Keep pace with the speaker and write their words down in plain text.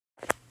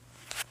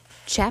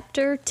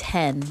Chapter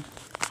 10.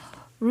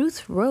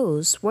 Ruth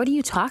Rose, what are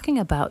you talking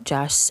about?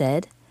 Josh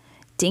said.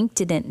 Dink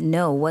didn't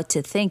know what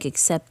to think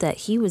except that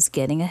he was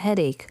getting a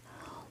headache.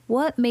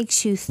 What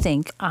makes you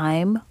think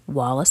I'm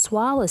Wallis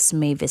Wallace?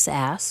 Mavis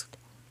asked.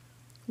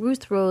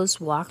 Ruth Rose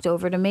walked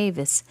over to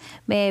Mavis.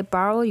 May I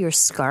borrow your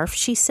scarf?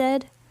 She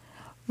said.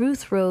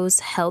 Ruth Rose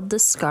held the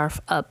scarf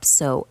up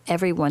so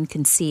everyone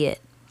can see it.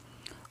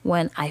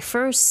 When I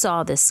first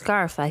saw this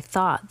scarf, I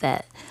thought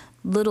that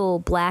little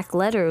black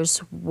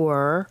letters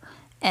were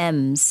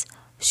M's,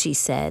 she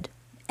said.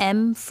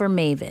 M for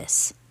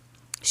Mavis.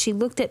 She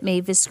looked at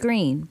Mavis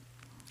Green.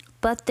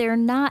 But they're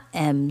not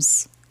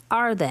M's,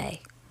 are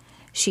they?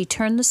 She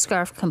turned the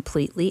scarf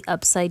completely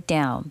upside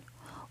down.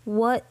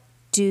 What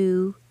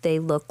do they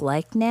look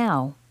like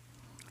now?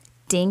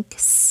 Dink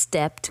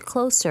stepped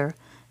closer.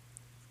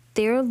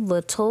 They're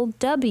little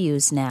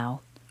W's now.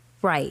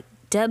 Right,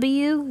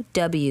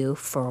 W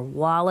for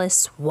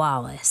Wallis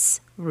Wallace.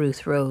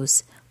 Ruth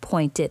Rose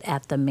pointed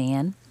at the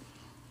man.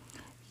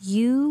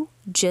 You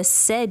just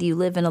said you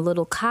live in a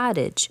little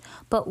cottage,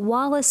 but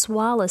Wallis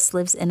Wallace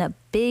lives in a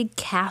big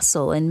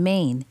castle in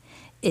Maine.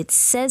 It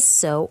says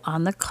so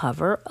on the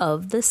cover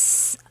of the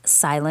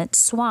Silent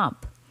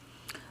Swamp.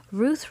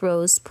 Ruth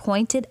Rose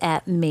pointed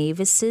at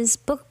Mavis's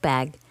book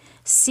bag.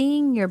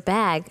 Seeing your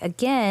bag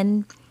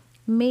again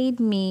made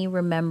me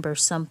remember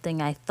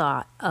something I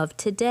thought of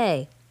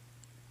today.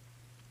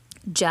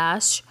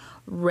 Josh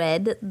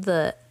read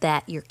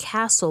that your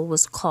castle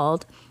was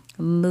called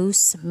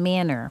Moose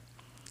Manor.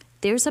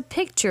 There's a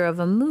picture of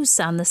a moose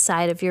on the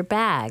side of your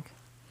bag.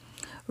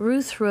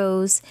 Ruth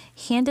Rose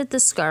handed the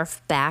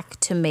scarf back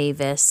to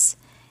Mavis,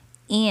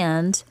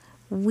 and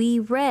we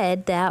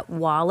read that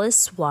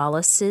Wallis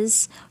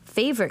Wallace's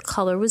favorite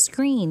color was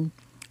was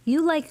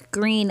You like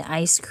green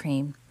ice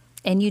cream,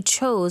 and you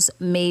chose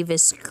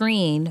Mavis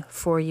Green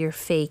for your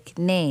fake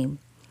name.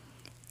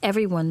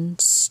 Everyone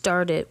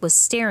was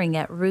staring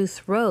at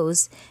Ruth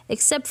Rose,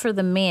 except for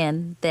the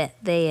man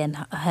that they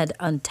had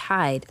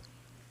untied.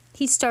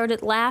 He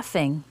started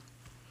laughing.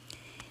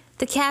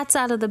 The cat's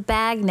out of the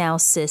bag now,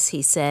 sis,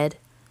 he said.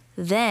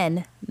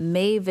 Then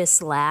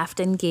Mavis laughed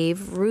and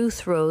gave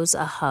Ruth Rose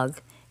a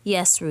hug.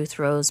 Yes, Ruth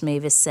Rose,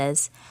 Mavis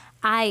says.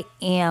 I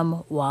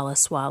am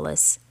Wallis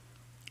Wallace.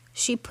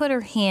 She put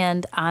her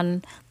hand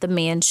on the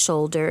man's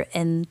shoulder,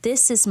 and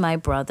this is my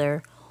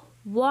brother,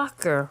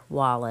 Walker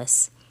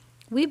Wallace.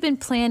 We've been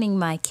planning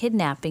my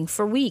kidnapping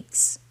for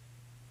weeks.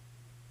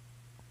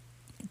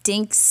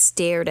 Dink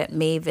stared at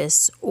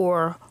Mavis,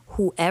 or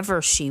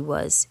whoever she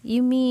was.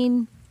 You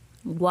mean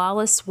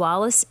Wallis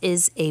Wallace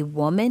is a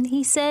woman,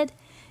 he said.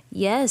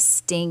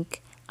 Yes,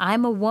 Dink,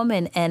 I'm a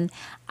woman, and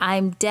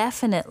I'm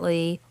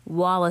definitely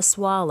Wallis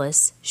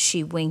Wallace.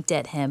 She winked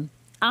at him.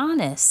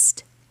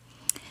 Honest.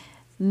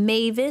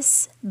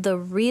 Mavis, the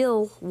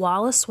real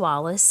Wallis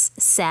Wallace,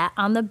 sat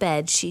on the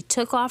bed. She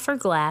took off her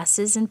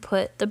glasses and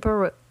pulled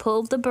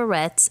the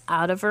barrettes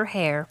out of her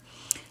hair.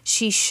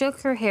 She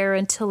shook her hair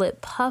until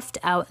it puffed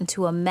out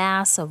into a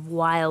mass of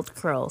wild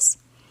curls.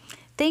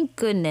 Thank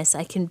goodness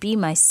I can be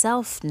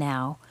myself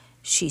now,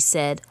 she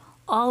said.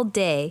 All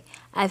day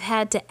I've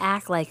had to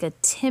act like a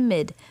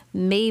timid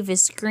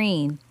Mavis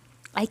Green.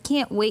 I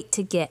can't wait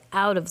to get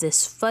out of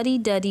this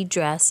fuddy-duddy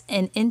dress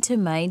and into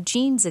my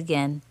jeans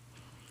again.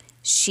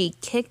 She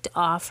kicked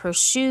off her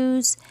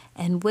shoes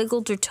and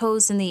wiggled her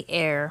toes in the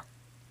air.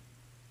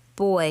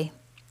 Boy,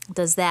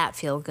 does that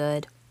feel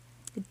good.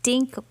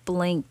 Dink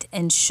blinked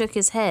and shook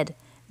his head.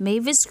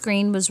 Mavis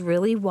Green was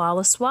really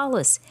Wallis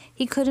Wallace.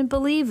 He couldn't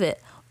believe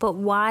it. But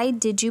why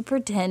did you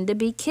pretend to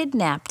be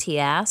kidnapped? He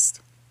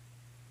asked.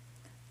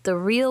 The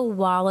real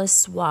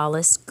Wallis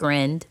Wallace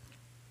grinned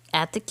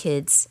at the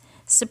kids'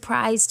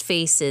 surprised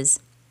faces.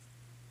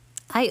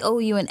 I owe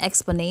you an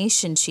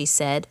explanation, she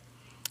said.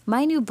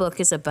 My new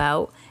book is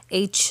about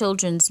a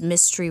children's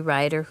mystery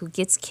writer who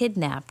gets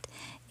kidnapped.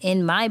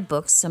 In my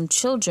book, some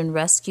children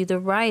rescue the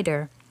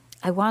writer.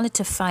 I wanted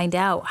to find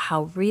out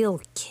how real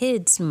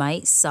kids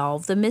might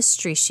solve the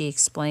mystery, she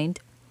explained.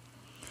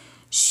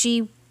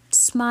 She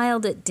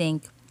smiled at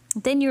Dink.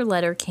 Then your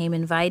letter came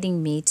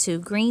inviting me to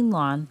Green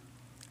Lawn.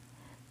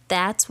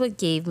 That's what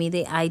gave me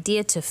the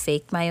idea to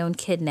fake my own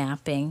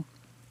kidnapping.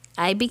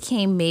 I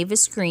became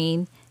Mavis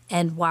Green,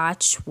 and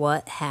watch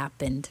what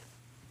happened.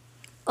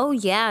 Oh,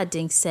 yeah,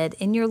 Dink said.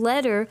 In your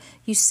letter,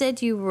 you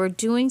said you were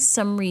doing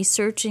some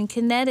research in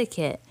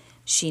Connecticut.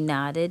 She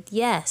nodded.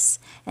 Yes,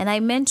 and I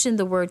mentioned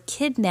the word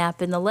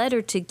kidnap in the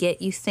letter to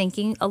get you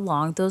thinking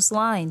along those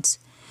lines.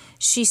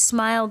 She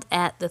smiled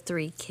at the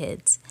three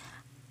kids.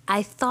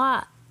 I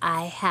thought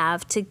I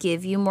have to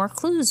give you more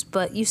clues,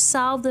 but you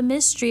solved the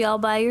mystery all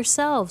by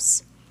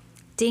yourselves.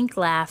 Dink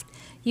laughed.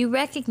 You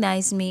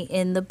recognized me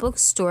in the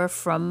bookstore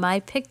from my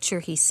picture,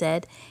 he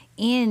said.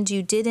 And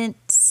you didn't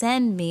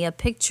send me a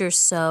picture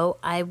so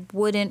I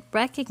wouldn't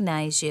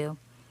recognize you.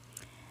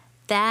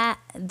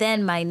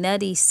 Then my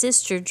nutty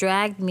sister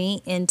dragged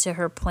me into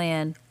her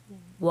plan,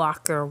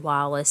 Walker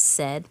Wallace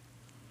said.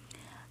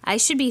 I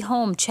should be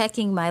home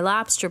checking my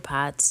lobster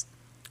pots.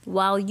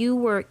 While you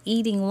were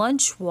eating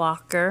lunch,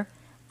 Walker,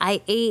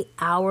 I ate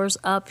ours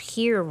up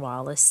here,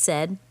 Wallace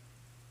said.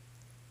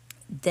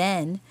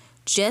 Then,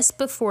 just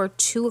before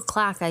 2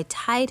 o'clock, I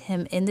tied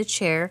him in the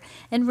chair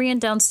and ran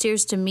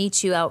downstairs to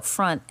meet you out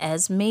front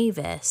as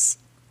Mavis.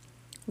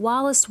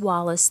 Wallis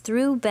Wallace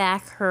threw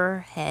back her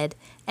head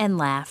and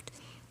laughed.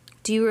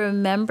 Do you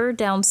remember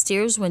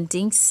downstairs when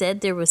Dink said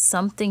there was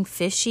something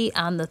fishy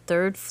on the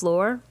 3rd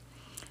floor?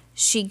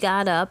 She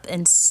got up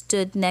and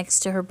stood next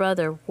to her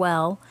brother.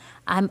 Well,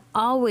 I'm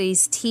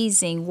always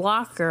teasing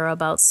Walker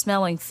about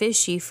smelling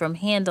fishy from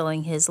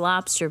handling his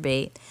lobster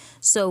bait.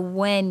 So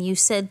when you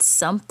said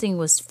something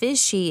was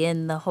fishy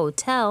in the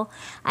hotel,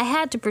 I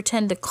had to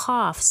pretend to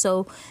cough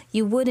so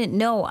you wouldn't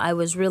know I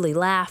was really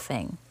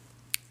laughing.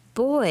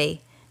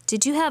 Boy,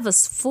 did you have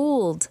us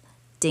fooled,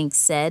 Dink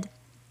said.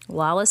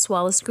 Wallis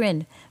Wallace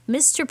grinned.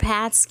 Mr.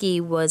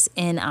 Patsky was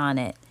in on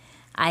it.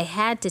 I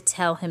had to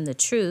tell him the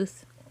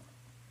truth.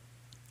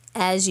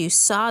 As you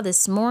saw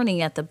this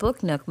morning at the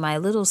Book Nook, my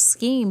little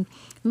scheme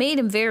made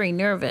him very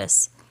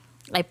nervous.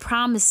 I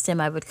promised him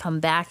I would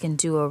come back and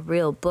do a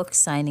real book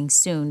signing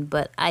soon,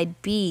 but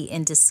I'd be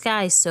in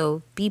disguise,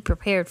 so be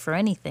prepared for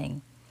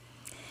anything.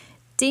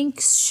 Dink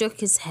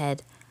shook his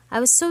head. I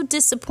was so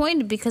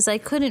disappointed because I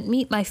couldn't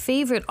meet my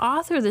favorite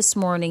author this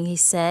morning, he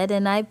said,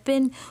 and I've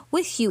been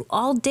with you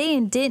all day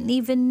and didn't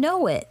even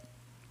know it.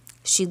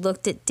 She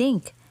looked at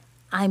Dink.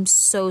 I'm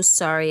so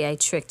sorry I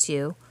tricked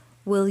you.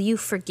 Will you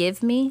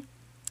forgive me?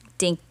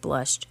 Dink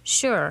blushed.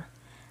 Sure.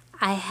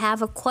 I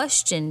have a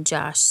question,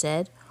 Josh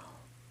said.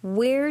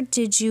 Where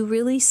did you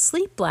really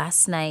sleep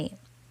last night?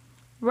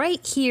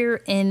 Right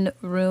here in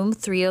room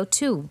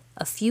 302.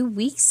 A few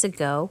weeks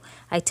ago,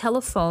 I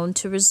telephoned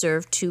to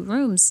reserve 2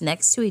 rooms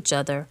next to each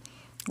other.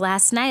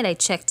 Last night, I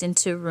checked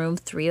into room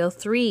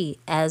 303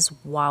 as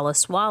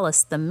Wallis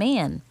Wallace, the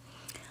man.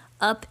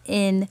 Up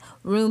in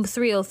room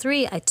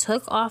 303, I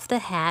took off the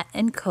hat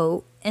and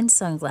coat and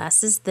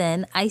sunglasses.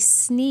 Then I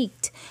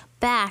sneaked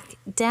back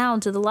down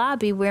to the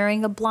lobby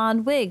wearing a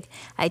blonde wig.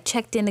 I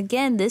checked in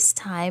again, this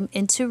time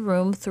into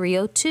room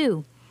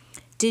 302.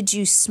 Did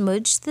you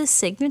smudge the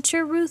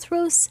signature, Ruth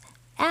Rose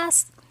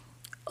asked.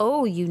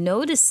 Oh, you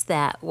noticed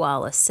that,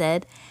 Wallace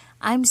said.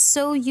 I'm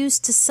so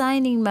used to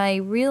signing my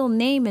real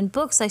name in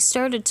books, I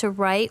started to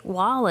write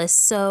Wallace,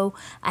 so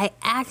I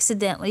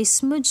accidentally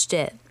smudged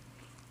it.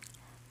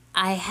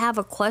 I have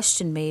a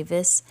question,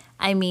 Mavis.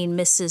 I mean,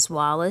 Mrs.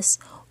 Wallace.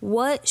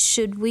 What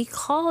should we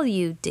call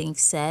you? Dink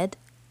said.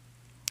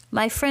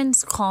 My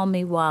friends call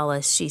me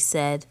Wallace, she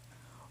said.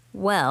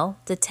 Well,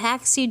 the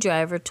taxi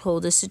driver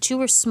told us that you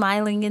were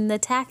smiling in the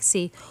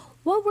taxi.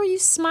 What were you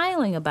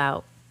smiling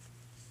about?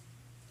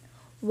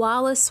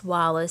 Wallis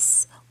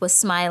Wallace was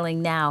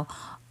smiling now.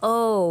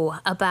 Oh,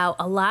 about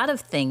a lot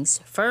of things.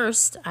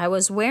 First, I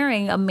was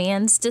wearing a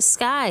man's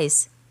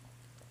disguise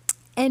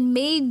and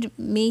made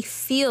me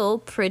feel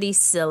pretty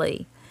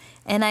silly.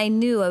 And I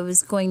knew I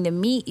was going to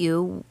meet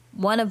you,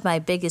 one of my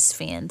biggest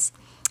fans.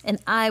 And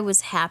I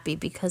was happy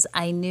because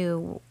I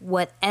knew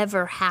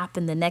whatever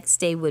happened the next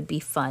day would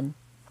be fun.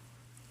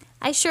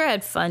 I sure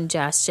had fun,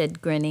 Josh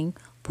said, grinning.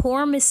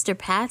 Poor Mr.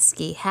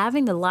 Patsky,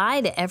 having to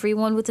lie to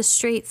everyone with a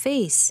straight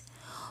face.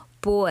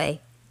 Boy,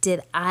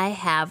 did I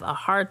have a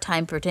hard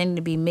time pretending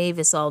to be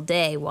Mavis all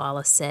day,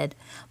 Wallace said.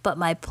 But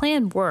my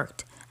plan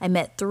worked. I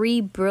met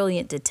 3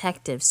 brilliant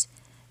detectives.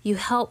 You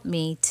helped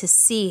me to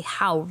see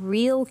how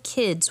real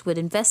kids would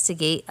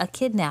investigate a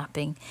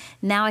kidnapping.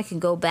 Now I can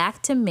go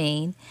back to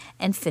Maine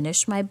and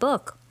finish my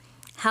book.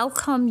 How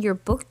come your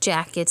book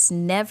jackets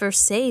never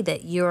say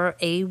that you're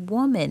a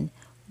woman?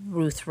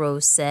 Ruth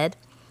Rose said.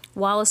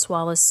 Wallis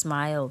Wallace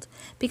smiled.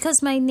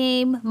 Because my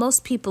name,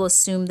 most people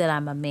assume that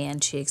I'm a man,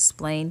 she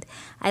explained.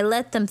 I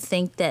let them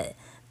think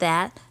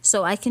that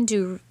so I can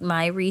do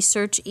my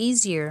research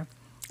easier.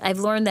 I've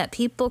learned that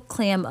people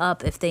clam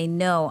up if they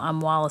know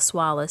I'm Wallis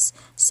Wallace,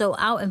 so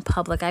out in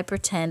public I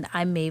pretend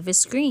I'm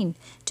Mavis Green,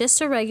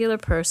 just a regular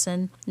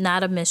person,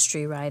 not a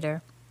mystery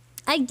writer.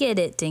 I get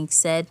it, Dink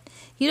said.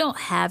 You don't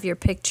have your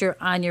picture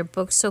on your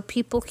book so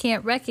people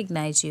can't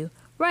recognize you.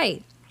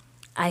 Right.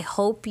 I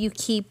hope you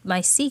keep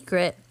my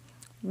secret.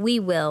 We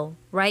will.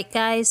 Right,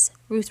 guys?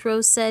 Ruth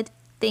Rose said.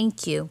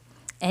 Thank you.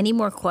 Any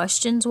more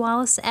questions?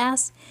 Wallace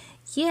asked.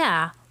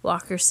 Yeah,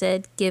 Walker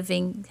said,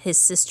 giving his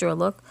sister a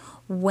look.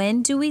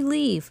 When do we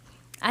leave?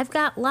 I've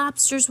got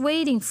lobsters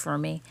waiting for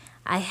me.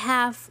 I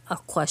have a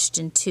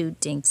question too,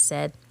 Dink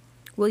said.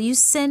 Will you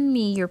send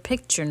me your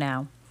picture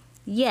now?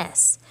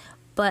 Yes,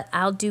 but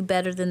I'll do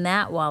better than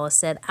that, Wallace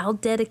said. I'll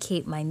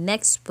dedicate my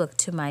next book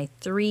to my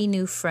 3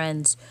 new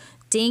friends.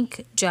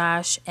 Dink,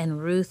 Josh,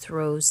 and Ruth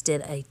Rose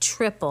did a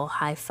triple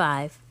high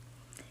five.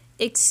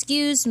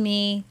 Excuse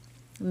me,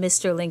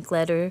 Mr.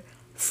 Linkletter,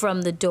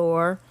 from the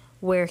door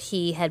where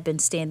he had been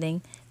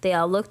standing. They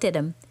all looked at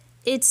him.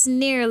 It's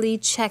nearly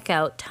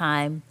checkout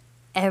time.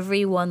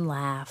 Everyone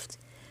laughed.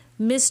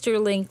 Mr.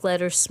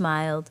 Linkletter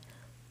smiled,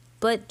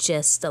 but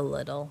just a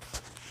little.